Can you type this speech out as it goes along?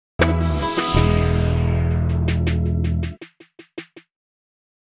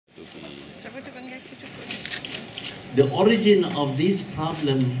the origin of this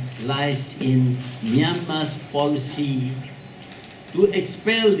problem lies in Myanmar's policy to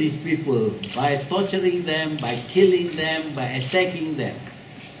expel these people by torturing them, by killing them, by attacking them.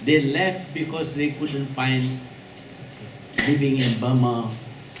 They left because they couldn't find living in Burma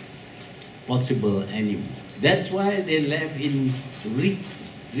possible anymore. That's why they left in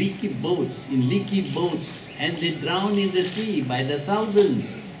leaky boats, and they drowned in the sea by the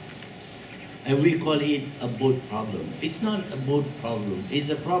thousands. And we call it a boat problem. It's not a boat problem. It's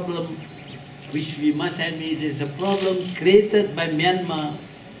a problem which we must admit is a problem created by Myanmar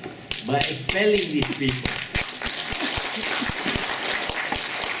by expelling these people.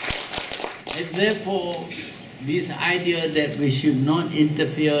 And therefore, this idea that we should not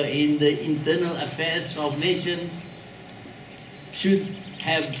interfere in the internal affairs of nations should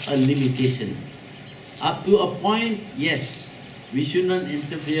have a limitation. Up to a point, yes, we should not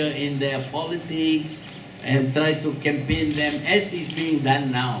interfere in their politics and try to campaign them as is being done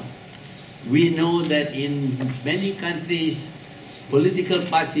now. We know that in many countries, political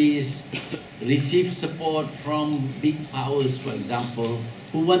parties receive support from big powers, for example,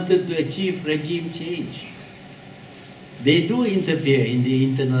 who wanted to achieve regime change. They do interfere in the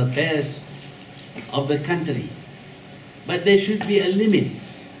internal affairs of the country, but there should be a limit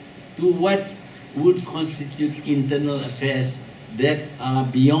to what would constitute internal affairs that are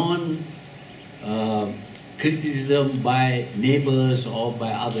beyond criticism by neighbors or by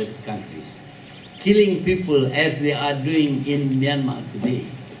other countries. Killing people as they are doing in Myanmar today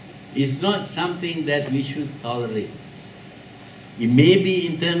is not something that we should tolerate. It may be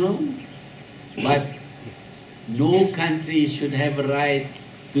internal, but no country should have a right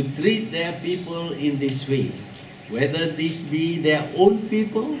to treat their people in this way, whether this be their own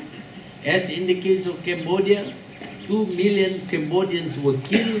people, as in the case of Cambodia. 2 million Cambodians were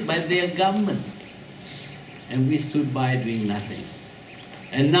killed by their government, and we stood by doing nothing.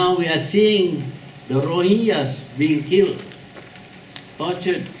 And now we are seeing the Rohingyas being killed,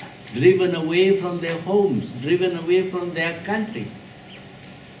 tortured, driven away from their homes, driven away from their country.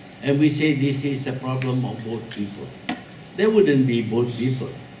 And we say this is a problem of both people. There wouldn't be both people.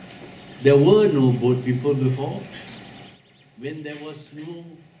 There were no both people before. When there was no